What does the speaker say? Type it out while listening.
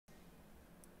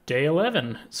Day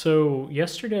 11. So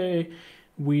yesterday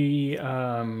we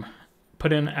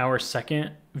put in our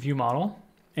second view model,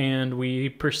 and we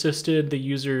persisted the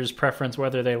user's preference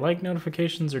whether they like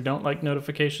notifications or don't like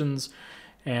notifications,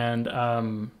 and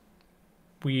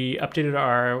we updated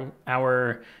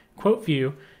our quote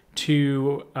view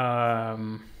to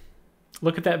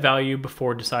look at that value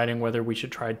before deciding whether we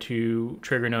should try to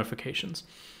trigger notifications.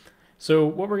 So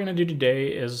what we're going to do today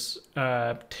is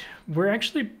we're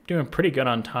actually doing pretty good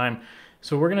on time.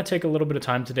 So we're going to take a little bit of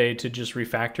time today to just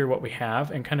refactor what we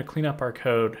have and kind of clean up our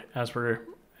code that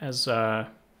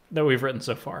we've written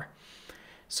so far.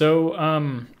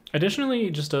 So additionally,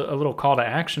 just a little call to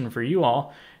action for you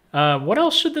all. What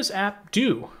else should this app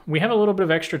do? We have a little bit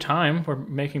of extra time. We're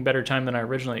making better time than I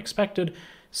originally expected.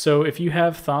 So if you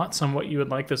have thoughts on what you would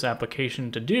like this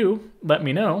application to do, let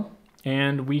me know,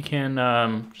 and we can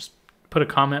just put a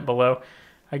comment below,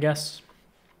 I guess,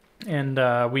 and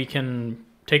we can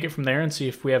take it from there and see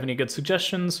if we have any good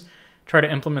suggestions, try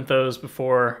to implement those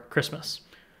before Christmas.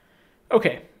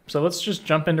 Okay, so let's just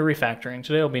jump into refactoring.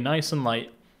 Today will be nice and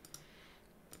light.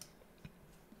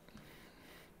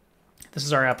 This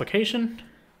is our application.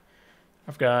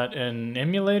 I've got an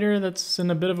emulator that's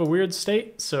in a bit of a weird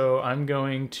state, so I'm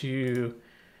going to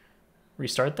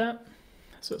restart that.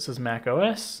 So it says Mac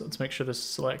OS. Let's make sure this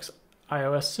selects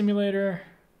iOS simulator.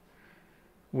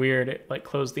 Weird, it like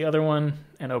closed the other one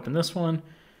and open this one.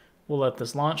 We'll let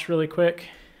this launch really quick,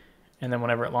 and then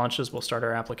whenever it launches, we'll start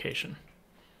our application.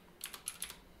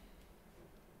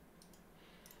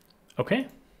 Okay.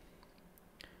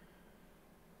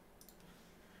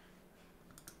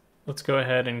 Let's go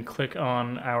ahead and click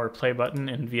on our play button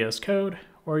in VS Code,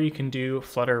 or you can do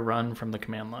Flutter run from the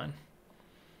command line.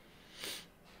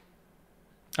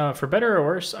 For better or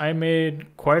worse, I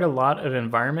made quite a lot of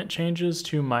environment changes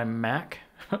to my Mac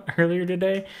earlier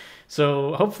today,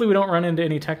 so hopefully we don't run into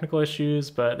any technical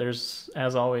issues, but there's,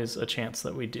 as always, a chance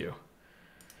that we do.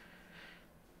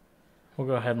 We'll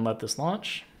go ahead and let this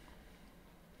launch.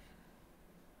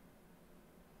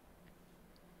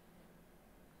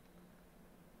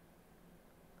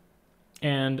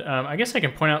 And I guess I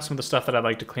can point out some of the stuff that I'd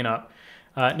like to clean up.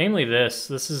 Namely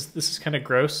this is kind of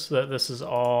gross that this is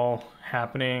all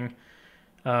happening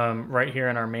right here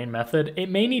in our main method. It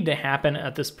may need to happen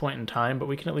at this point in time, but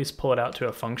we can at least pull it out to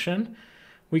a function.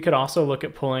 We could also look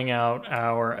at pulling out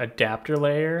our adapter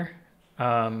layer.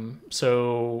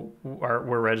 So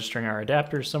we're registering our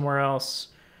adapters somewhere else.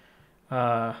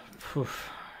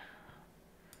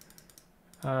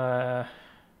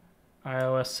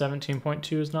 iOS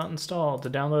 17.2 is not installed. To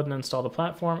download and install the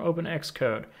platform, open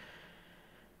XCode.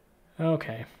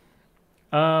 Okay.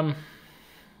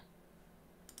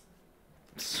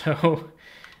 So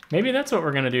maybe that's what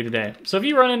we're going to do today. So if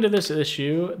you run into this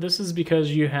issue, this is because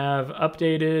you have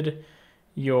updated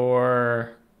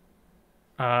your,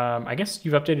 I guess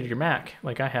you've updated your Mac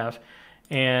like I have,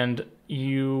 and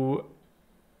you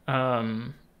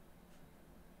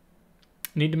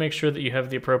need to make sure that you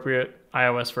have the appropriate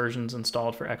iOS versions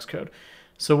installed for XCode.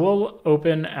 So we'll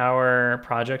open our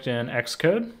project in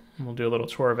XCode. We'll do a little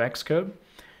tour of XCode.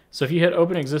 So if you hit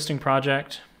open existing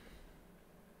project,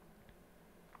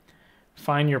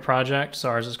 find your project. So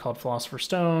ours is called Philosopher's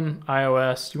Stone,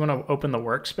 iOS. You want to open the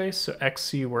workspace, so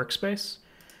XC workspace,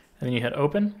 and then you hit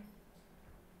open.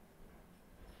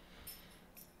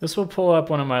 This will pull up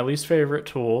one of my least favorite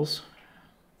tools,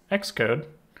 XCode.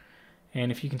 And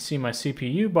if you can see my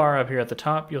CPU bar up here at the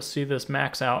top, you'll see this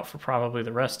max out for probably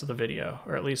the rest of the video,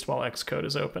 or at least while XCode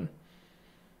is open.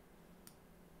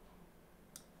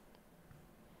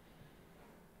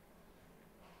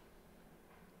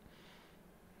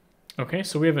 Okay,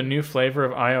 so we have a new flavor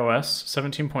of iOS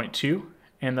 17.2,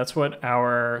 and that's what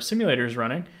our simulator is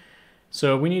running.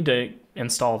 So we need to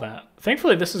install that.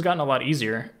 Thankfully, this has gotten a lot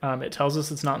easier. It tells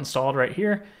us it's not installed right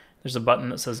here. There's a button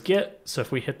that says Git, so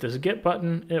if we hit this Git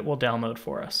button, it will download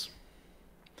for us.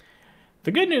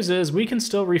 The good news is we can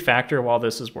still refactor while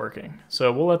this is working.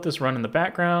 So we'll let this run in the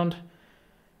background.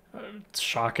 It's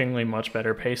shockingly much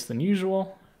better pace than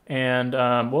usual, and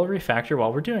we'll refactor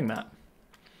while we're doing that.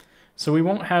 So we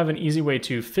won't have an easy way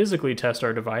to physically test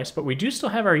our device, but we do still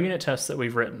have our unit tests that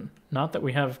we've written. Not that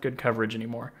we have good coverage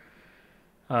anymore,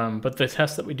 but the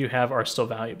tests that we do have are still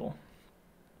valuable.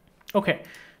 Okay,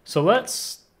 so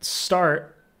let's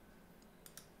start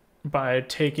by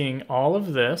taking all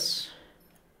of this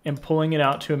and pulling it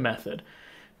out to a method.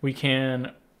 We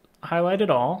can highlight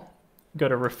it all, go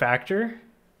to refactor,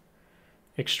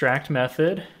 extract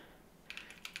method,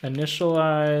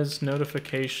 initialize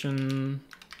notification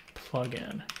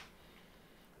plugin.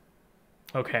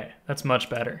 Okay, that's much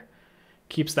better.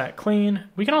 keeps that clean.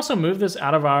 We can also move this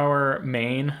out of our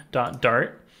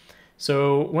main.dart.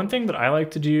 So one thing that I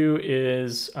like to do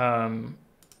is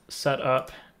set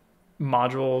up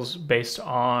modules based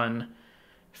on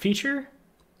feature.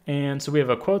 And so we have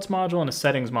a quotes module and a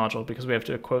settings module because we have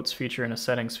a quotes feature and a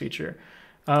settings feature.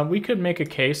 We could make a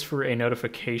case for a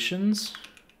notifications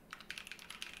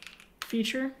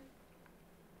feature.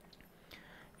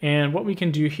 And what we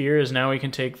can do here is now we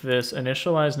can take this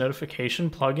initialize notification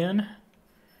plugin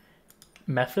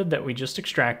method that we just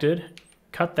extracted,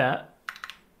 cut that,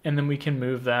 and then we can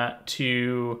move that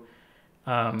to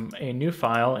a new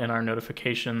file in our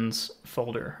notifications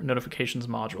folder, notifications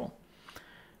module.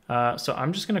 So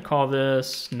I'm just going to call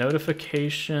this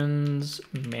notifications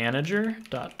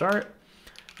manager.dart.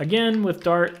 Again, with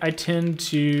Dart, I tend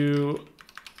to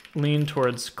lean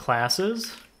towards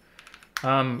classes.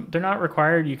 They're not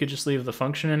required. You could just leave the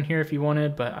function in here if you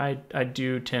wanted, but I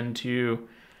do tend to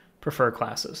prefer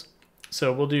classes.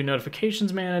 So we'll do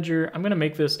notifications manager. I'm going to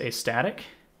make this a static.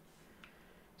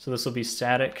 So this will be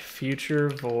static future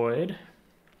void.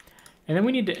 And then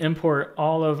we need to import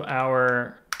all of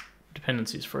our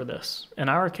dependencies for this. In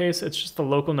our case, it's just the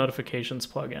local notifications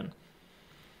plugin.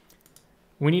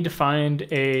 We need to find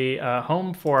a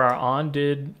home for our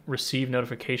on-did receive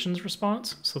notifications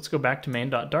response. So let's go back to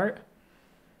main.dart.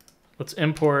 Let's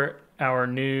import our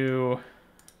new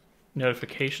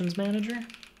notifications manager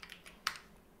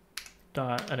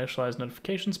 .initialize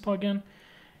notifications plugin.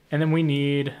 And then we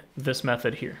need this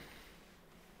method here.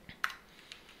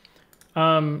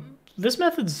 This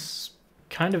method's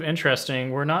kind of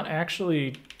interesting. We're not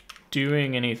actually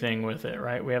doing anything with it,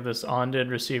 right? We have this on-did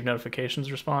receive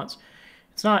notifications response.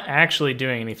 It's not actually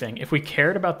doing anything. If we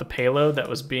cared about the payload that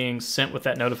was being sent with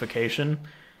that notification,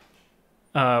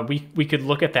 we could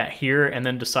look at that here and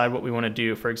then decide what we want to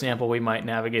do. For example, we might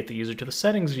navigate the user to the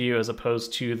settings view as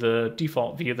opposed to the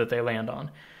default view that they land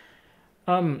on.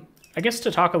 I guess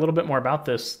to talk a little bit more about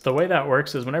this, the way that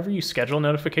works is whenever you schedule a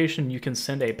notification, you can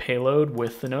send a payload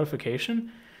with the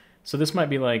notification. So this might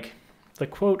be like the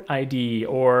quote ID,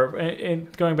 or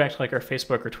going back to like our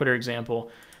Facebook or Twitter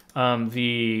example,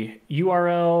 the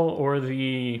URL or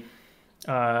the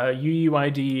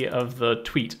UUID of the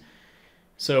tweet.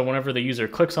 So whenever the user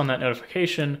clicks on that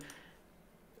notification,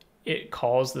 it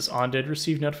calls this on-did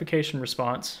receive notification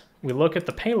response. We look at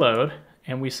the payload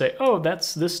and we say, oh,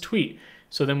 that's this tweet.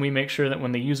 So then we make sure that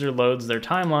when the user loads their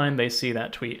timeline, they see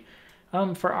that tweet.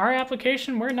 For our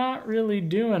application, we're not really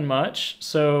doing much.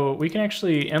 So we can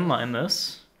actually inline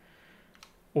this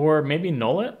or maybe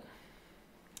null it.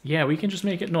 Yeah, we can just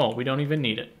make it null. We don't even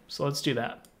need it. So let's do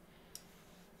that.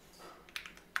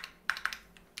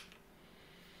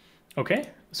 Okay,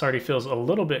 this already feels a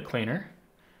little bit cleaner.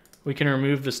 We can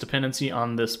remove this dependency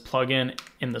on this plugin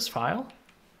in this file.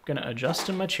 I'm gonna adjust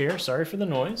in my chair, sorry for the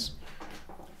noise.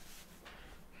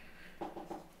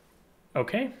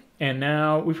 Okay, and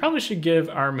now we probably should give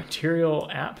our material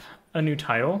app a new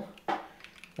title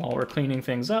while we're cleaning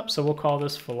things up. So we'll call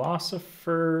this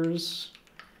Philosopher's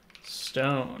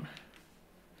Stone.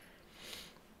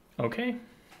 Okay.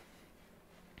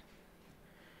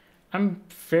 I'm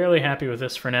fairly happy with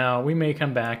this for now. We may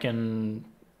come back and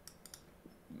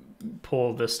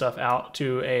pull this stuff out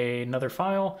to another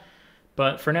file,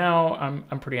 but for now,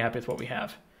 I'm pretty happy with what we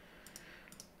have.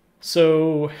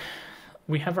 So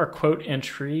we have our quote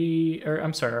entry, or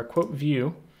I'm sorry, our quote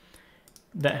view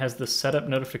that has the setup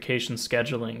notification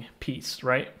scheduling piece,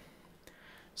 right?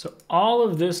 So all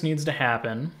of this needs to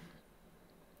happen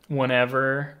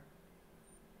whenever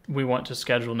we want to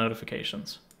schedule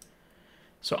notifications.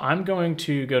 So I'm going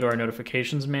to go to our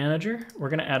notifications manager. We're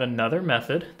going to add another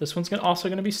method. This one's also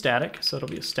going to be static. So it'll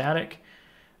be a static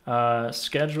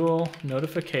schedule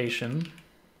notification.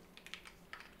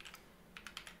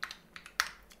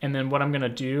 And then what I'm going to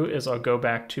do is I'll go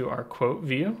back to our quote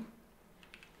view,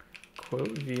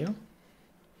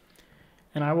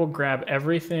 and I will grab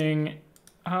everything.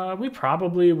 We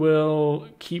probably will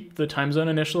keep the time zone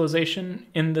initialization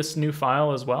in this new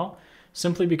file as well,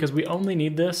 simply because we only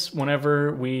need this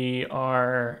whenever we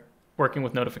are working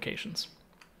with notifications.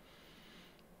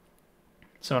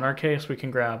 So in our case, we can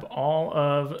grab all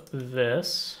of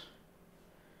this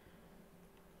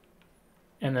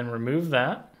and then remove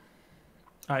that.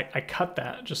 I cut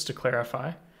that just to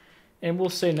clarify. And we'll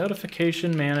say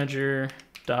notification manager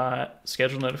dot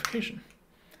schedule notification.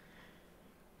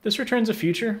 This returns a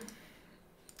future.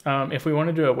 If we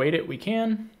wanted to await it, we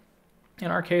can.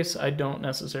 In our case, I don't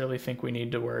necessarily think we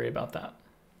need to worry about that.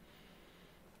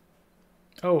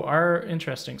 Oh,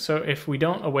 interesting. So if we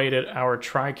don't await it, our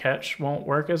try catch won't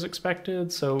work as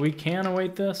expected. So we can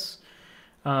await this.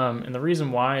 And the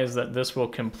reason why is that this will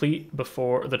complete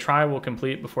before, the try will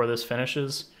complete before this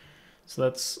finishes. So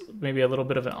that's maybe a little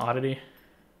bit of an oddity.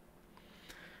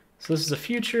 So this is a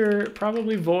future,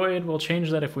 probably void. We'll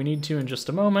change that if we need to in just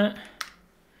a moment.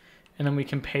 And then we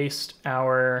can paste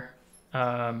our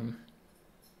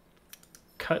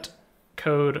cut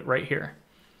code right here.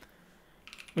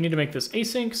 We need to make this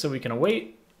async so we can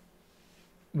await.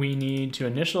 We need to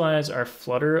initialize our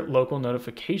Flutter local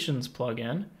notifications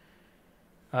plugin.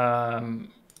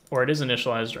 Or it is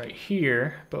initialized right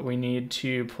here, but we need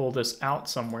to pull this out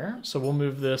somewhere. So we'll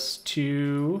move this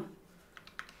to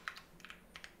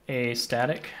a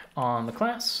static on the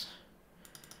class.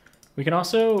 We can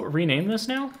also rename this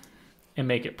now and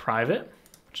make it private,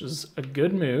 which is a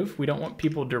good move. We don't want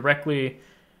people directly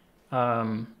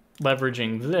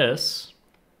leveraging this.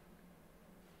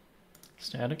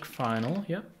 Static final,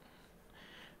 yep.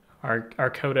 Our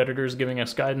code editor is giving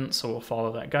us guidance, so we'll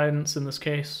follow that guidance in this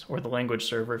case, or the language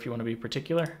server if you want to be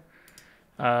particular.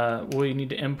 We need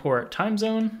to import time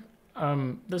zone.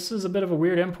 This is a bit of a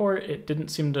weird import. It didn't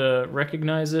seem to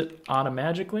recognize it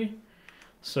automatically.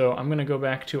 So I'm going to go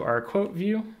back to our quote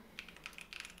view,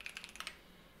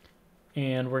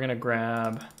 and we're going to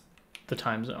grab the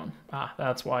time zone.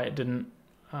 That's why it didn't,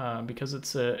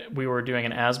 because we were doing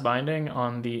an as binding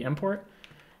on the import.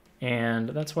 And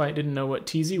that's why it didn't know what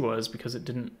TZ was, because it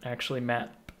didn't actually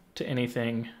map to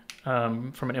anything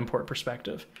from an import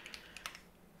perspective.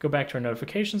 Go back to our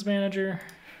notifications manager,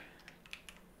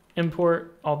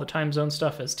 import all the time zone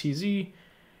stuff as TZ, and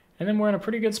then we're in a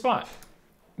pretty good spot.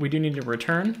 We do need to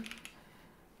return.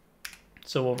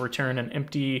 So we'll return an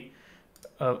empty,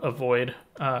 a void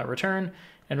return.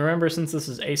 And remember, since this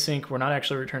is async, we're not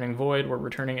actually returning void, we're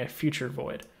returning a future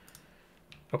void.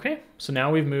 Okay, so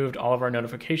now we've moved all of our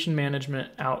notification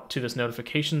management out to this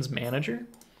notifications manager.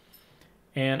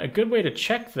 And a good way to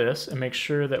check this and make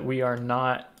sure that we are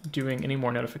not doing any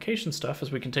more notification stuff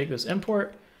is we can take this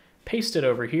import, paste it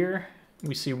over here.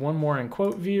 We see one more in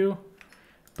quote view,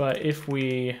 but if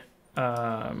we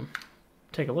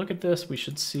take a look at this, we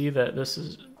should see that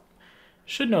this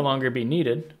should no longer be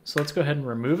needed. So let's go ahead and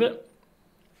remove it.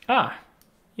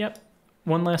 Yep,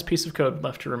 one last piece of code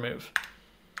left to remove.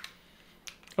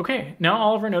 Okay, now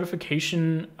all of our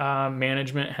notification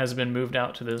management has been moved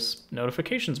out to this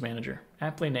notifications manager,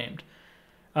 aptly named.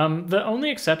 The only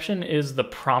exception is the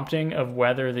prompting of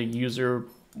whether the user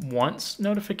wants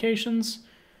notifications.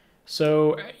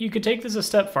 So you could take this a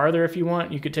step farther if you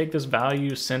want. You could take this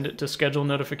value, send it to schedule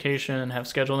notification, and have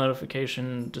schedule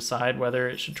notification decide whether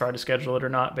it should try to schedule it or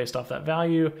not based off that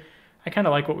value. I kind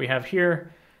of like what we have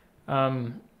here.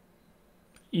 There's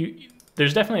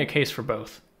definitely a case for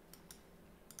both.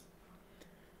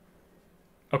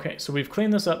 Okay, so we've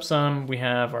cleaned this up some. We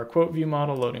have our quote view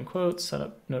model, loading quotes, set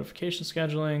up notification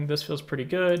scheduling. This feels pretty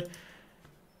good.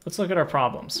 Let's look at our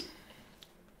problems.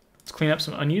 Let's clean up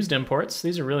some unused imports.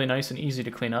 These are really nice and easy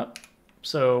to clean up.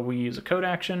 So we use a code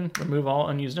action, remove all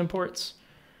unused imports.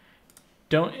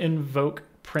 Don't invoke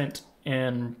print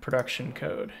in production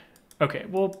code. Okay,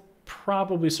 we'll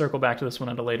probably circle back to this one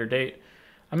at a later date.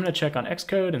 I'm going to check on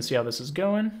Xcode and see how this is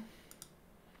going.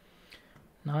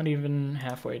 Not even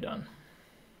halfway done.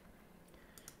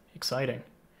 Exciting.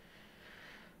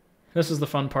 This is the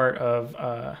fun part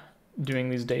of doing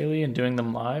these daily and doing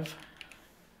them live.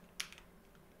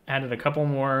 Added a couple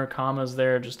more commas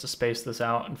there just to space this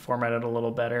out and format it a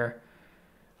little better.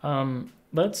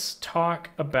 Let's talk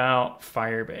about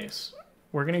Firebase.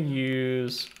 We're going to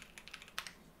use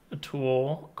a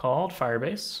tool called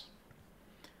Firebase.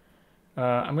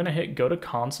 I'm going to hit go to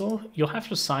console. You'll have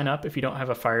to sign up if you don't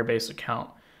have a Firebase account.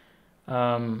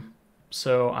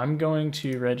 So I'm going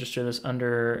to register this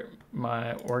under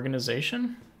my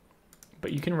organization,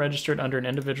 but you can register it under an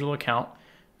individual account.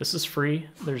 This is free.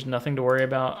 There's nothing to worry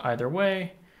about either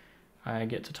way. I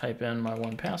get to type in my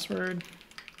one password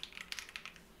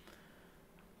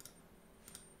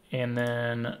and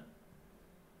then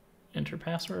enter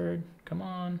password. Come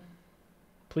on,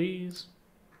 please.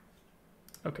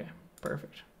 Okay,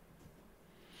 perfect.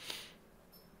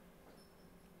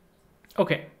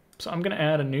 Okay. So I'm going to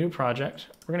add a new project.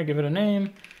 We're going to give it a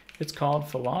name. It's called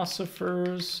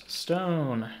Philosopher's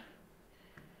Stone.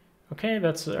 Okay,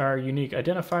 that's our unique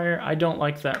identifier. I don't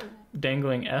like that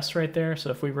dangling S right there,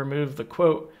 so if we remove the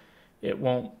quote, it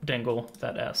won't dangle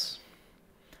that S.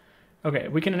 Okay,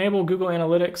 we can enable Google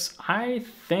Analytics. I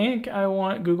think I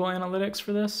want Google Analytics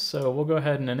for this, so we'll go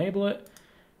ahead and enable it.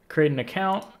 Create an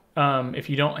account. If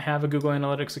you don't have a Google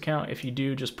Analytics account, if you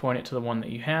do, just point it to the one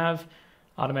that you have.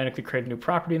 Automatically create a new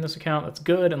property in this account. That's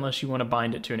good unless you want to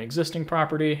bind it to an existing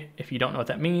property. If you don't know what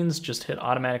that means, just hit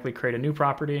automatically create a new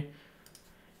property.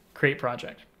 create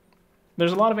project.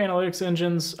 There's a lot of analytics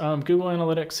engines. Google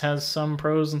Analytics has some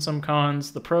pros and some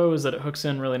cons. The pro is that it hooks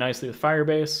in really nicely with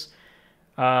Firebase.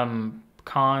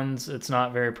 Cons, it's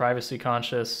not very privacy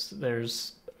conscious.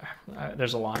 There's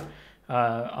a lot.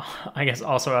 I guess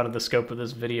also out of the scope of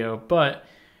this video, but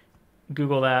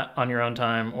Google that on your own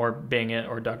time, or Bing it,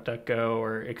 or DuckDuckGo,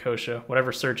 or Ecosia,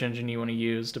 whatever search engine you want to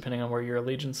use, depending on where your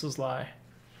allegiances lie.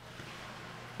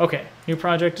 Okay, new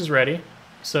project is ready.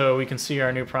 So we can see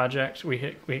our new project. We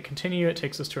hit continue. It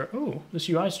takes us to our, oh, this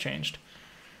UI's changed.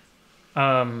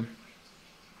 There's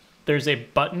a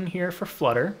button here for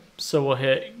Flutter. So we'll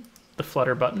hit the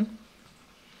Flutter button.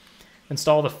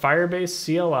 Install the Firebase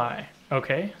CLI.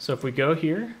 Okay, so if we go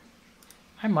here,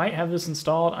 I might have this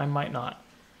installed, I might not.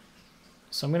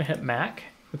 So I'm gonna hit Mac.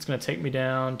 It's gonna take me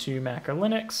down to Mac or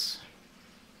Linux.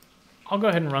 I'll go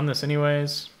ahead and run this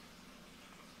anyways.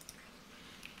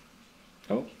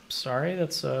 Oh, sorry,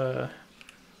 that's a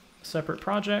separate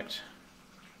project.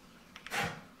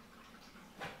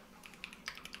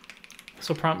 This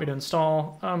will prompt me to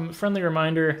install. Friendly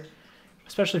reminder,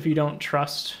 especially if you don't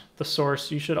trust the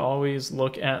source, you should always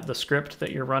look at the script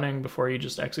that you're running before you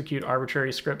just execute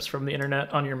arbitrary scripts from the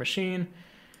internet on your machine.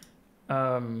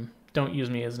 Don't use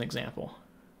me as an example.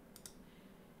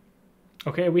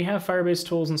 Okay, we have Firebase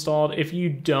tools installed. If you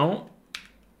don't,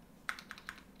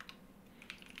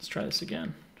 let's try this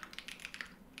again.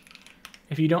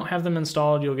 If you don't have them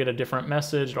installed, you'll get a different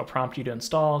message. It'll prompt you to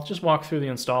install. Just walk through the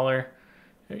installer.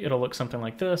 It'll look something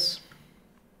like this.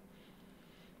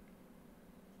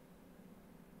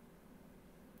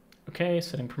 Okay,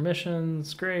 setting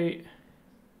permissions, great.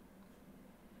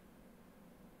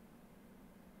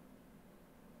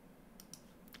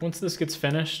 Once this gets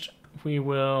finished, we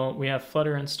have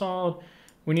Flutter installed.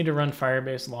 We need to run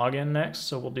Firebase login next,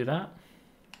 so we'll do that.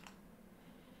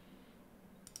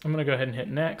 I'm gonna go ahead and hit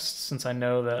next since I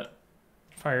know that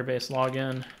Firebase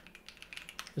login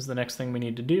is the next thing we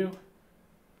need to do.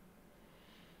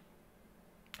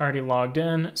 Already logged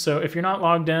in. So if you're not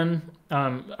logged in,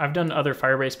 I've done other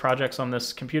Firebase projects on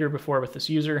this computer before with this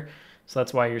user, so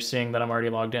that's why you're seeing that I'm already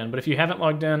logged in. But if you haven't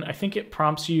logged in, I think it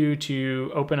prompts you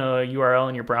to open a URL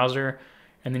in your browser,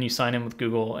 and then you sign in with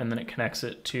Google, and then it connects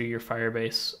it to your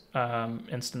Firebase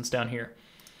instance down here.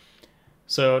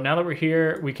 So now that we're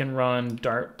here, we can run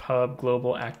dart pub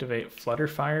global activate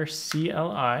Flutterfire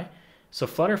CLI. So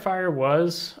Flutterfire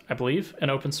was, I believe,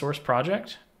 an open source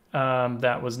project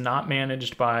that was not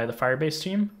managed by the Firebase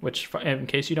team, which, in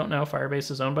case you don't know,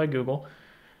 Firebase is owned by Google.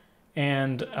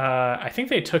 And I think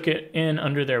they took it in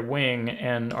under their wing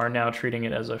and are now treating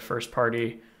it as a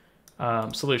first-party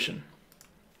solution.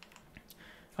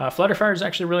 Flutterfire is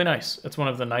actually really nice. It's one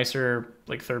of the nicer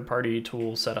like third-party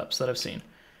tool setups that I've seen.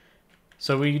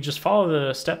 So we just follow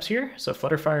the steps here. So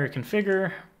Flutterfire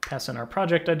configure, pass in our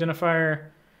project identifier.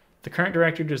 The current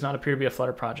directory does not appear to be a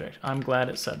Flutter project. I'm glad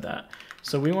it said that.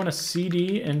 So we want to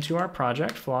cd into our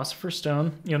project, Philosopher's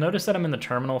Stone. You'll notice that I'm in the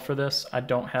terminal for this. I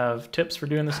don't have tips for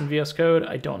doing this in VS Code.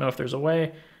 I don't know if there's a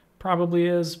way. Probably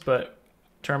is, but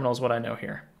terminal is what I know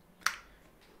here.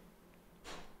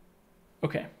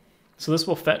 Okay, so this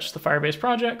will fetch the Firebase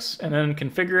projects and then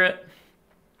configure it.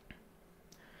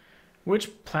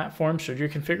 Which platform should your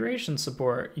configuration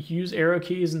support? Use arrow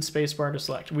keys and spacebar to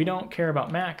select. We don't care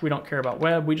about Mac, we don't care about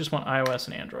web, we just want iOS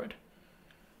and Android.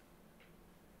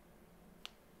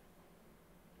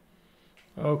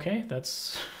 Okay,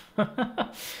 that's...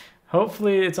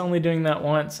 Hopefully it's only doing that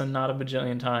once and not a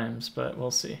bajillion times, but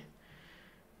we'll see.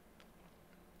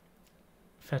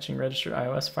 Fetching registered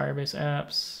iOS Firebase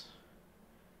apps.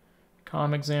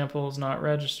 COM examples not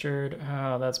registered.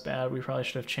 Oh, that's bad. We probably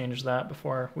should have changed that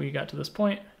before we got to this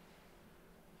point.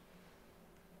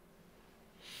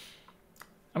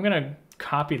 I'm going to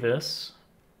copy this.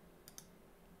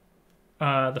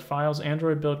 The files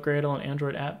Android build Gradle and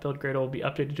Android app build Gradle will be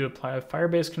updated to apply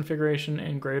Firebase configuration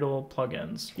and Gradle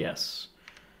plugins. Yes.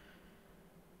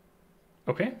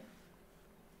 Okay.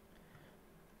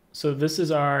 So this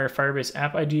is our Firebase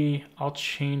app ID. I'll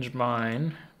change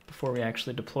mine before we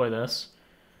actually deploy this.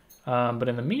 But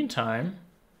in the meantime,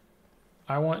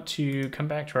 I want to come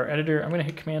back to our editor. I'm going to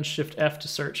hit Command-Shift-F to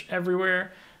search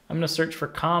everywhere. I'm going to search for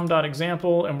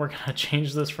com.example, and we're going to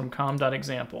change this from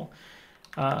com.example.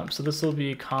 So this will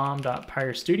be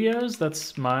com.pyrestudios.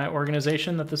 That's my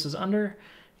organization that this is under.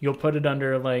 You'll put it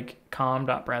under like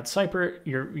com.bradseipert,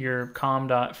 your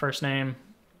com.first name.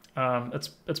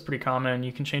 That's pretty common.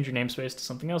 You can change your namespace to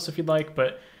something else if you'd like,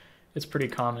 but it's pretty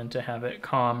common to have it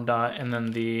com dot and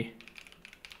then the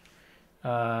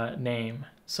name.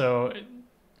 So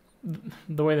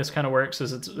the way this kind of works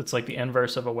is it's like the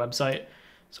inverse of a website.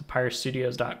 So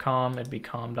pyrestudios.com, it'd be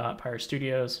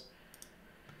com.pyrestudios.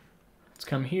 Let's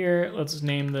come here. Let's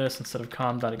name this, instead of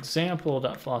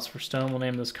com.example.philosopherstone, we'll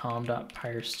name this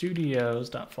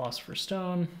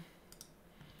com.pyrestudios.philosopherstone.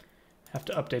 Have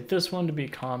to update this one to be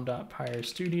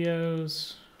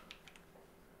com.pyrestudios.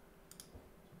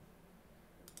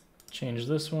 Change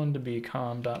this one to be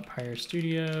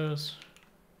com.pyrestudios.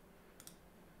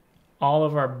 All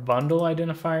of our bundle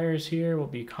identifiers here will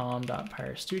be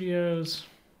com.pyrestudios.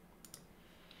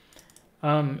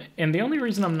 And the only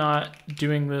reason I'm not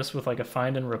doing this with like a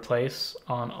find and replace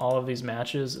on all of these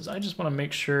matches is I just want to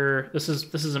make sure this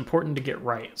is important to get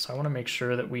right. So I want to make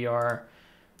sure that we are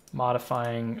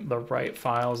modifying the right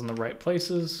files in the right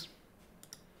places.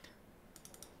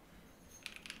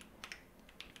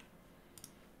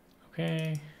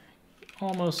 Okay,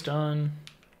 almost done.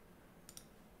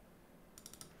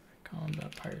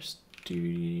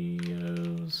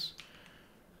 com.pyrestudios.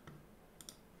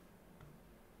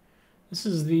 This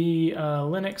is the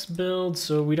Linux build,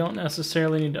 so we don't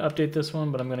necessarily need to update this one,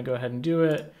 but I'm going to go ahead and do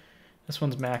it. This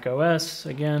one's Mac OS.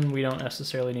 Again, we don't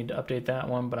necessarily need to update that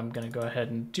one, but I'm going to go ahead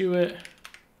and do it.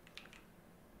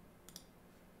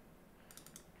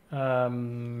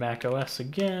 Mac OS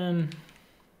again.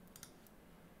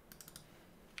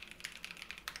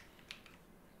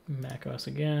 Mac OS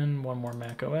again, one more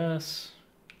Mac OS.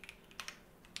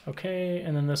 Okay,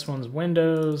 and then this one's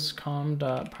Windows,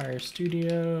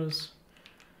 com.pyrestudios,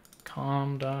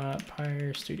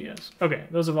 com.pyrestudios. Okay,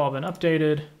 those have all been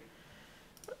updated.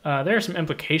 There are some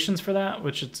implications for that,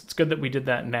 which it's good that we did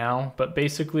that now, but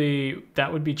basically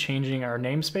that would be changing our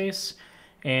namespace.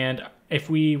 And if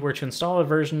we were to install a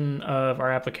version of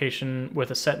our application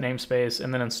with a set namespace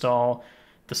and then install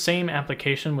the same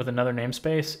application with another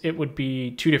namespace, it would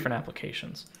be two different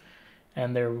applications.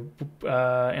 And there, in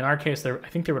our case, I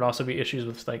think there would also be issues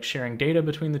with like sharing data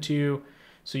between the two.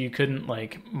 So you couldn't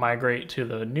like migrate to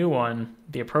the new one,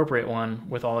 the appropriate one,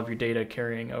 with all of your data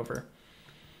carrying over.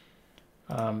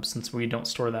 Since we don't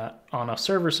store that on a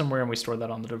server somewhere and we store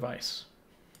that on the device.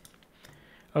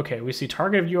 Okay, we see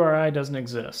target of URI doesn't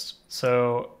exist.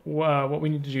 So what we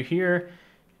need to do here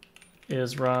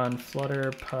is run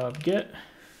flutter pub get.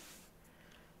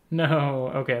 No,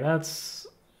 okay, that's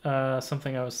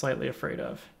something I was slightly afraid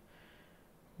of.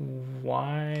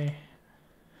 Why?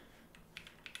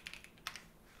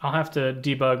 I'll have to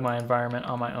debug my environment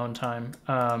on my own time.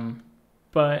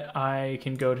 But I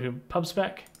can go to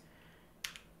pubspec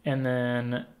and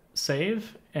then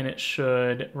save, and it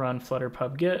should run flutter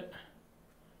pub get.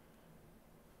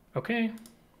 Okay.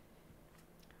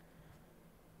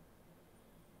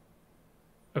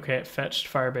 Okay, it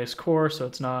fetched Firebase core, so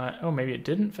it's not, oh, maybe it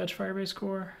didn't fetch Firebase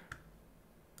core.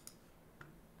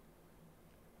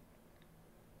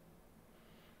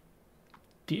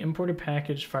 The imported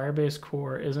package Firebase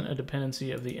core isn't a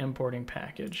dependency of the importing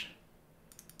package.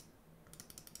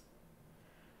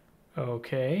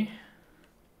 Okay.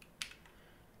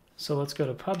 So let's go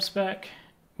to pubspec.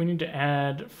 We need to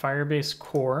add Firebase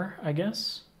core, I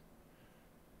guess.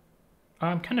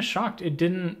 I'm kind of shocked it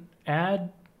didn't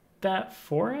add that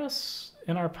for us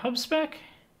in our pubspec.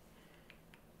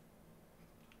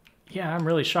 Yeah, I'm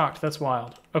really shocked. That's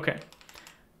wild. Okay.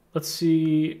 Let's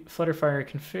see Flutterfire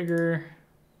configure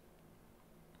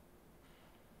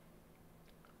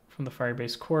from the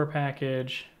Firebase core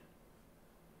package.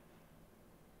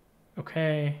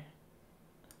 Okay.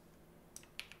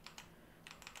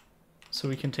 So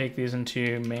we can take these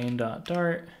into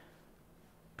main.dart,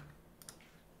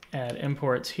 add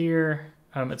imports here.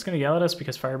 It's going to yell at us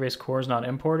because Firebase core is not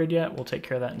imported yet. We'll take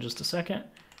care of that in just a second.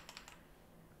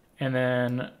 And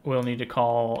then we'll need to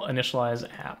call initialize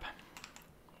app.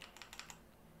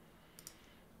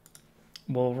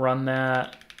 We'll run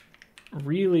that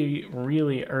really,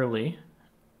 really early.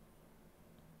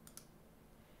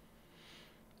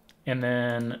 And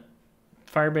then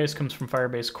Firebase comes from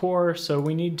Firebase core, so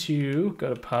we need to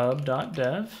go to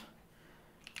pub.dev,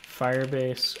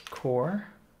 Firebase core,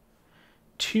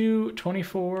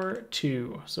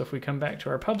 2.24.2. So if we come back to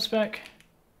our pub spec,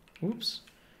 whoops,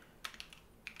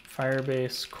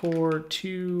 Firebase core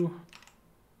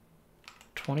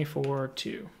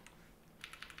 2.24.2.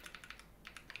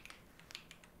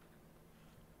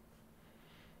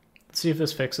 Let's see if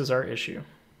this fixes our issue.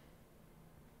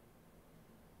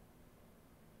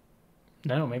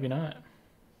 No, maybe not.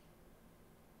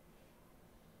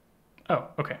 Oh,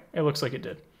 okay. It looks like it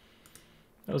did.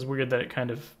 That was weird that it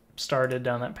kind of started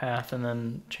down that path and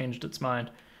then changed its mind.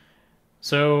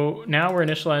 So now we're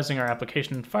initializing our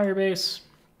application in Firebase.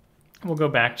 We'll go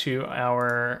back to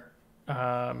our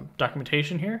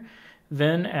documentation here,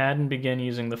 then add and begin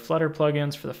using the Flutter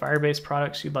plugins for the Firebase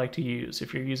products you'd like to use.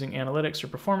 If you're using analytics or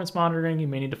performance monitoring, you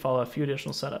may need to follow a few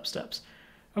additional setup steps.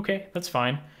 Okay, that's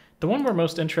fine. The one we're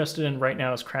most interested in right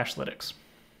now is Crashlytics.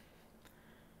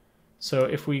 So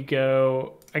if we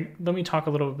go, let me talk a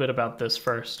little bit about this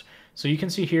first. So you can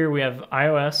see here we have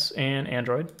iOS and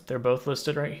Android. They're both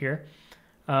listed right here.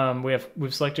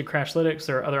 We've selected Crashlytics.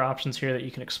 There are other options here that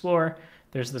you can explore.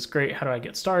 There's this great how do I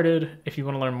get started. If you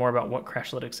want to learn more about what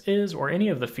Crashlytics is or any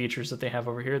of the features that they have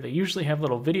over here, they usually have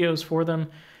little videos for them,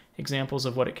 examples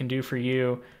of what it can do for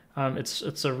you.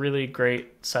 It's a really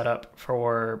great setup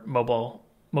for mobile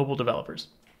developers.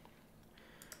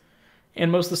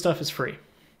 And most of the stuff is free.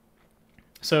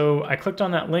 So I clicked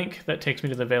on that link that takes me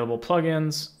to the available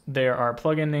plugins. There are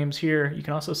plugin names here. You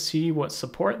can also see what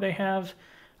support they have.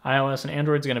 iOS and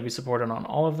Android is going to be supported on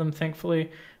all of them,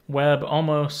 thankfully. Web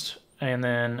almost, and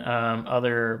then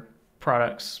other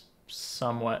products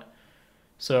somewhat.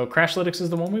 So Crashlytics is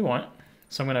the one we want.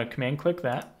 So I'm going to command click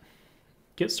that.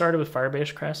 Get started with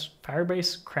Firebase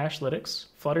Crashlytics.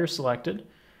 Flutter selected.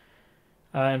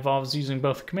 Involves using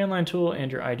both the command line tool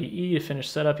and your IDE. To finish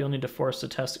setup, you'll need to force a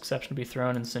test exception to be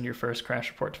thrown and send your first crash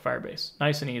report to Firebase.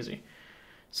 Nice and easy.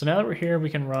 So now that we're here, we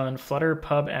can run flutter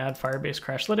pub add Firebase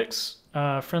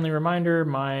Crashlytics. Friendly reminder,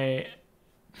 my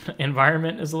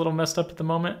environment is a little messed up at the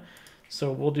moment.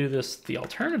 So we'll do this the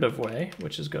alternative way,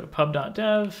 which is go to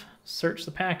pub.dev, search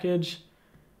the package,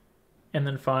 and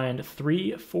then find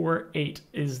 348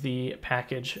 is the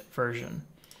package version.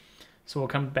 So we'll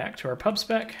come back to our pub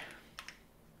spec,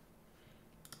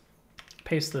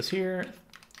 paste this here,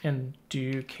 and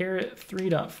do caret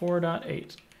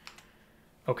 3.4.8.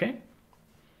 Okay.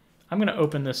 I'm going to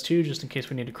open this too, just in case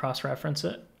we need to cross-reference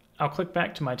it. I'll click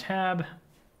back to my tab.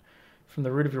 From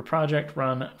the root of your project,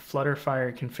 run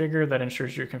Flutterfire configure. That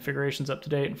ensures your configuration's up to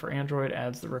date, and for Android,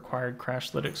 adds the required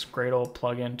Crashlytics Gradle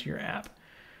plugin to your app.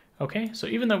 Okay, so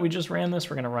even though we just ran this,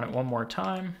 we're going to run it one more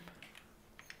time.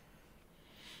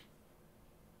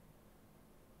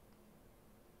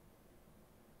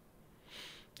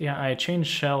 Yeah, I changed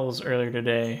shells earlier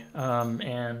today,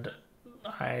 and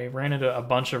I ran into a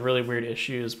bunch of really weird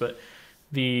issues, but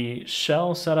the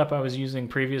shell setup I was using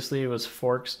previously was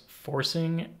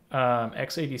forcing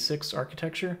x86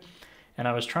 architecture, and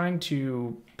I was trying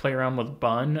to play around with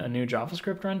Bun, a new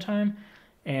JavaScript runtime,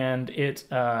 and it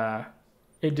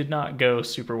did not go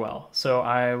super well. So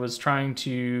I was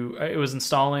it was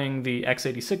installing the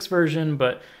x86 version,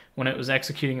 but when it was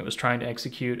executing, it was trying to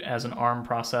execute as an ARM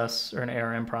process or an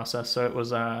ARM process. So it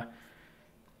was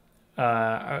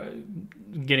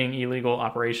getting illegal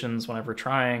operations whenever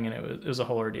trying, and it was a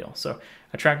whole ordeal. So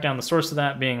I tracked down the source of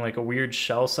that being like a weird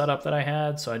shell setup that I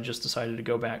had, so I just decided to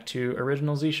go back to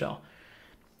original Z shell.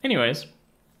 Anyways,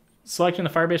 selecting the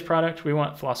Firebase product, we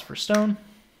want Philosopher's Stone.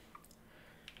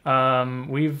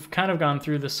 We've kind of gone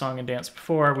through this song and dance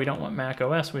before. We don't want Mac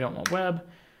OS, we don't want web.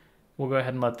 We'll go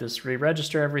ahead and let this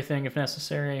re-register everything if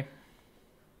necessary.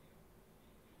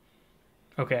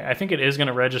 Okay, I think it is going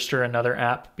to register another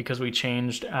app because we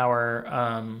changed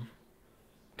our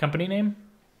company name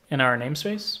in our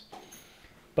namespace,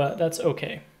 but that's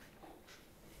okay.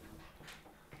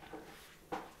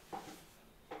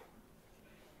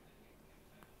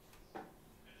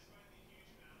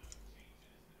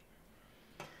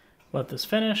 Let this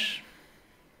finish.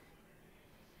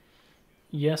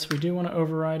 Yes, we do want to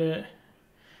override it.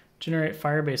 Generate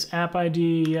Firebase app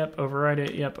ID. Yep, override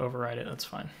it. Yep, override it. That's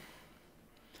fine.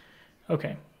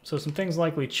 Okay, so some things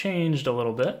likely changed a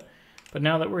little bit, but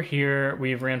now that we're here,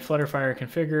 we've ran Flutterfire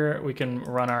configure. We can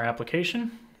run our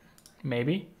application.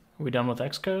 Maybe. Are we done with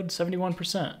Xcode?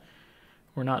 71%.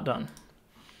 We're not done.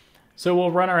 So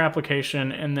we'll run our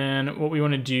application, and then what we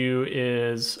want to do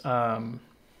is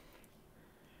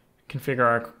configure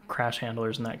our crash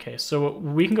handlers in that case. So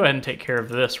we can go ahead and take care of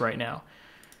this right now.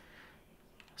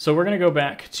 So we're going to go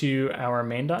back to our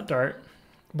main.dart.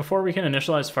 Before we can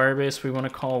initialize Firebase, we want to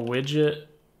call widget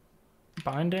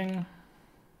binding,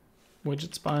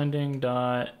 widgets binding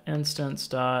dot instance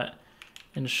dot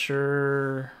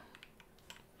ensure,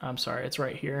 I'm sorry, it's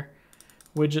right here,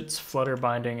 widgets flutter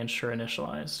binding ensure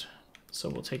initialized. So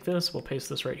we'll take this, we'll paste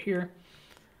this right here.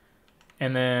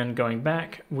 And then going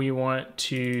back, we want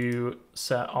to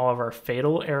set all of our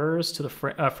fatal errors to the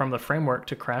from the framework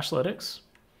to Crashlytics.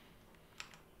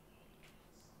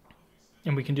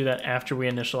 And we can do that after we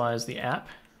initialize the app.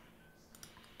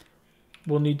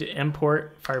 We'll need to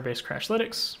import Firebase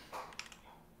Crashlytics.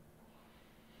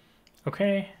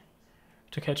 Okay.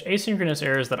 To catch asynchronous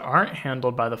errors that aren't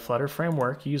handled by the Flutter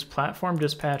framework, use platform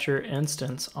dispatcher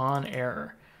instance on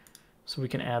error. So we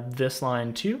can add this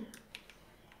line too.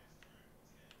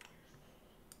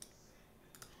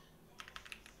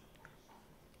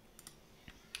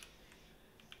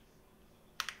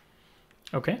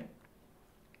 Okay.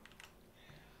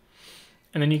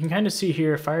 And then you can kind of see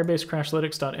here, Firebase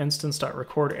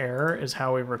Crashlytics.instance.record error is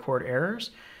how we record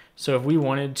errors. So if we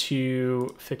wanted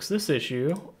to fix this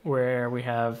issue where we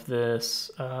have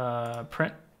this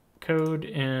print code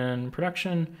in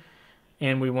production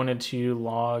and we wanted to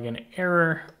log an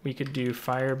error, we could do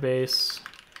Firebase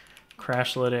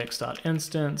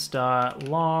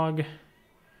Crashlytics.instance.log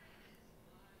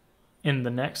in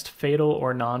the next fatal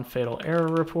or non-fatal error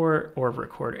report, or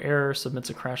record error,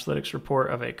 submits a Crashlytics report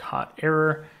of a caught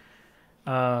error,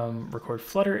 record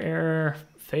Flutter error,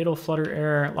 fatal Flutter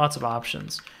error, lots of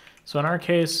options. So in our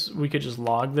case, we could just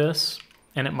log this,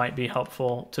 and it might be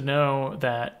helpful to know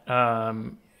that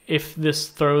if this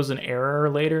throws an error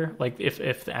later, like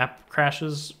if the app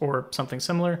crashes or something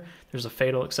similar, there's a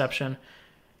fatal exception,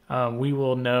 we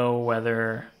will know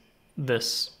whether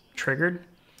this triggered.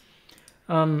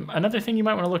 Another thing you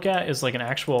might want to look at is like an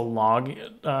actual log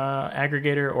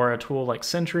aggregator or a tool like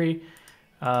Sentry.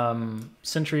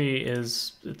 Sentry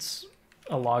it's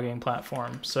a logging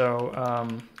platform.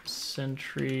 So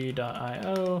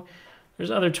Sentry.io.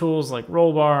 There's other tools like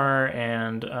Rollbar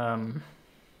and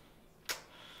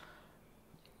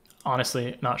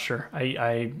honestly, not sure.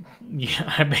 I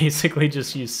basically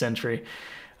just use Sentry.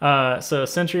 So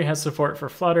Sentry has support for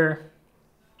Flutter,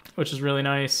 which is really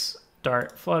nice.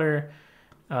 Dart, Flutter.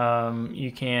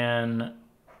 You can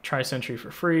try Sentry for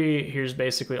free. Here's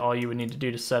basically all you would need to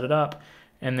do to set it up.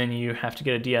 And then you have to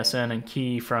get a DSN and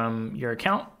key from your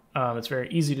account. It's very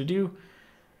easy to do.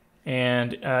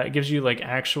 And it gives you like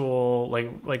actual,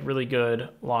 like really good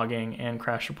logging and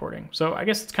crash reporting. So I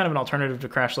guess it's kind of an alternative to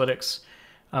Crashlytics.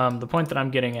 The point that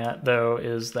I'm getting at though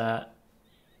is that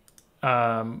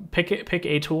pick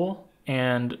a tool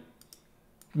and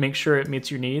make sure it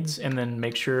meets your needs, and then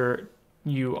make sure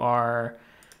you are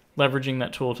leveraging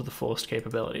that tool to the fullest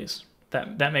capabilities.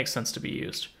 That makes sense to be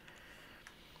used.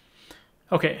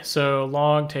 Okay, so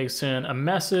log takes in a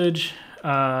message.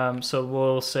 So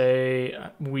we'll say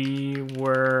we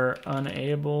were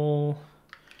unable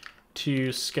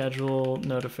to schedule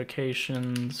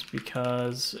notifications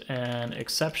because an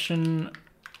exception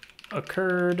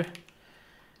occurred.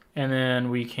 And then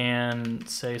we can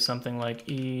say something like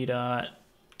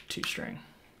e.toString.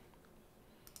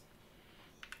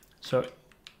 So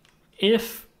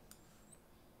if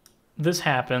this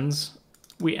happens,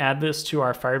 we add this to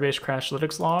our Firebase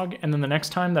Crashlytics log, and then the next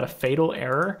time that a fatal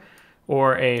error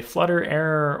or a Flutter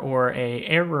error or an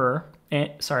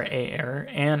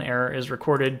error is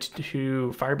recorded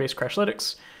to Firebase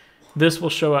Crashlytics, this will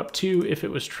show up too if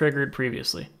it was triggered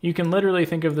previously. You can literally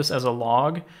think of this as a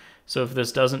log. So if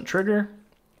this doesn't trigger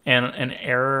and an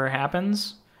error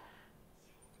happens,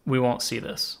 we won't see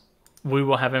this. We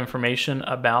will have information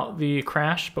about the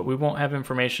crash, but we won't have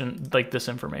information like this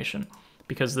information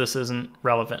because this isn't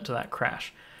relevant to that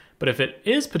crash. But if it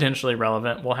is potentially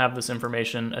relevant, we'll have this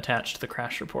information attached to the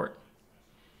crash report.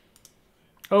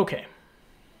 Okay.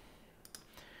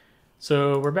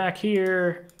 So we're back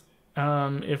here.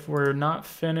 If we're not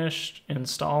finished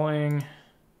installing,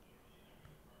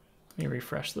 let me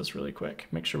refresh this really quick.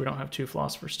 Make sure we don't have 2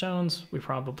 Philosopher's Stones. We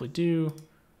probably do.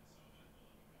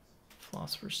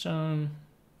 Philosopher's Stone.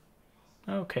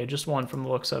 Okay, just 1 from the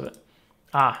looks of it.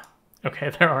 Ah,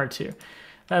 okay, there are 2.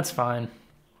 That's fine.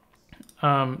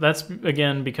 That's,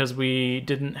 again, because we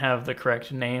didn't have the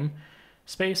correct name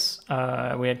space.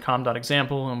 We had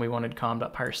com.example, and we wanted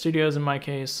com.pyrestudios in my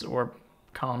case, or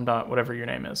com.whatever your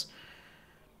name is.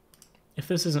 If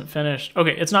this isn't finished,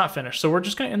 okay, it's not finished. So we're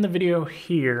just gonna end the video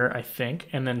here, I think,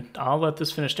 and then I'll let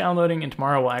this finish downloading, and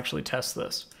tomorrow we'll actually test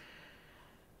this,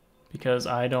 because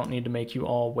I don't need to make you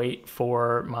all wait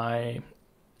for my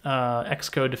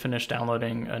Xcode to finish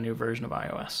downloading a new version of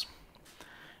iOS.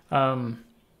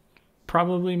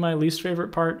 Probably my least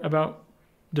favorite part about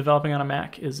developing on a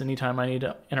Mac is anytime I need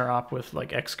to interop with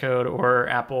like Xcode or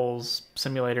Apple's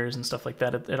simulators and stuff like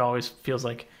that, it always feels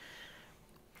like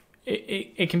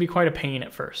it can be quite a pain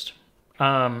at first.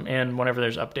 And whenever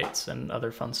there's updates and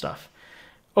other fun stuff.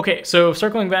 Okay, so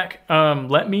circling back,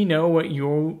 let me know what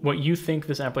you think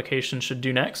this application should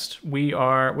do next. We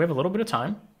have a little bit of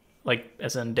time, like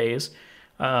as in days,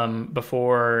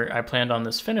 before I planned on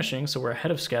this finishing, so we're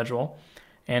ahead of schedule.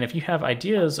 And if you have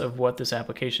ideas of what this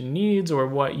application needs or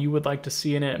what you would like to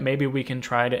see in it, maybe we can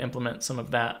try to implement some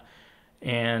of that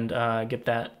and get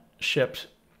that shipped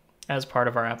as part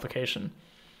of our application.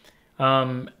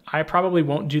 I probably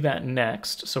won't do that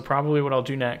next. So probably what I'll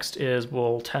do next is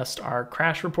we'll test our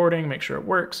crash reporting, make sure it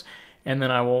works, and then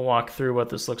I will walk through what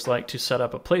this looks like to set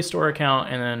up a Play Store account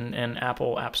and then an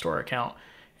Apple App Store account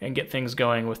and get things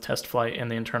going with TestFlight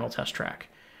and the internal test track.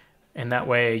 And that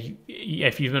way,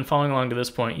 if you've been following along to this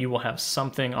point, you will have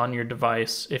something on your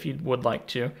device, if you would like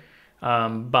to,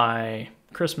 by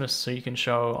Christmas, so you can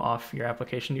show off your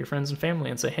application to your friends and family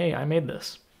and say, hey, I made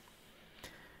this.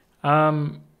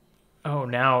 Oh,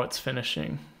 now it's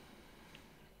finishing.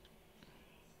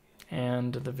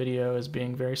 And the video is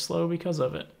being very slow because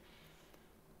of it.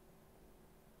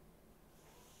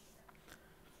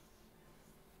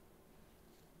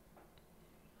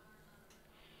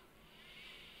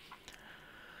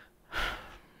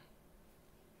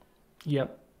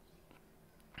 Yep.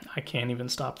 I can't even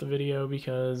stop the video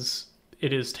because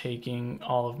it is taking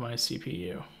all of my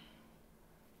CPU.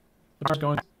 It's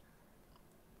going.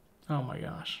 Oh my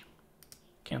gosh.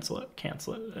 Cancel it.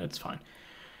 Cancel it. It's fine.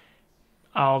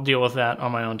 I'll deal with that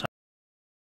on my own time.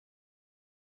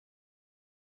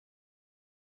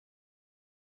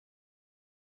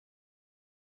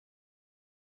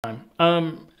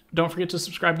 Don't forget to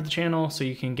subscribe to the channel so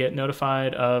you can get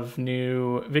notified of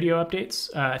new video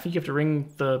updates. I think you have to ring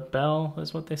the bell,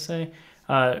 is what they say.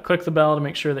 Click the bell to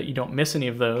make sure that you don't miss any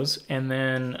of those. And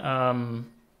then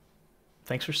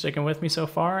thanks for sticking with me so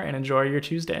far, and enjoy your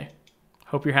Tuesday.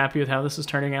 Hope you're happy with how this is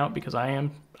turning out, because I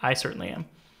am. I certainly am.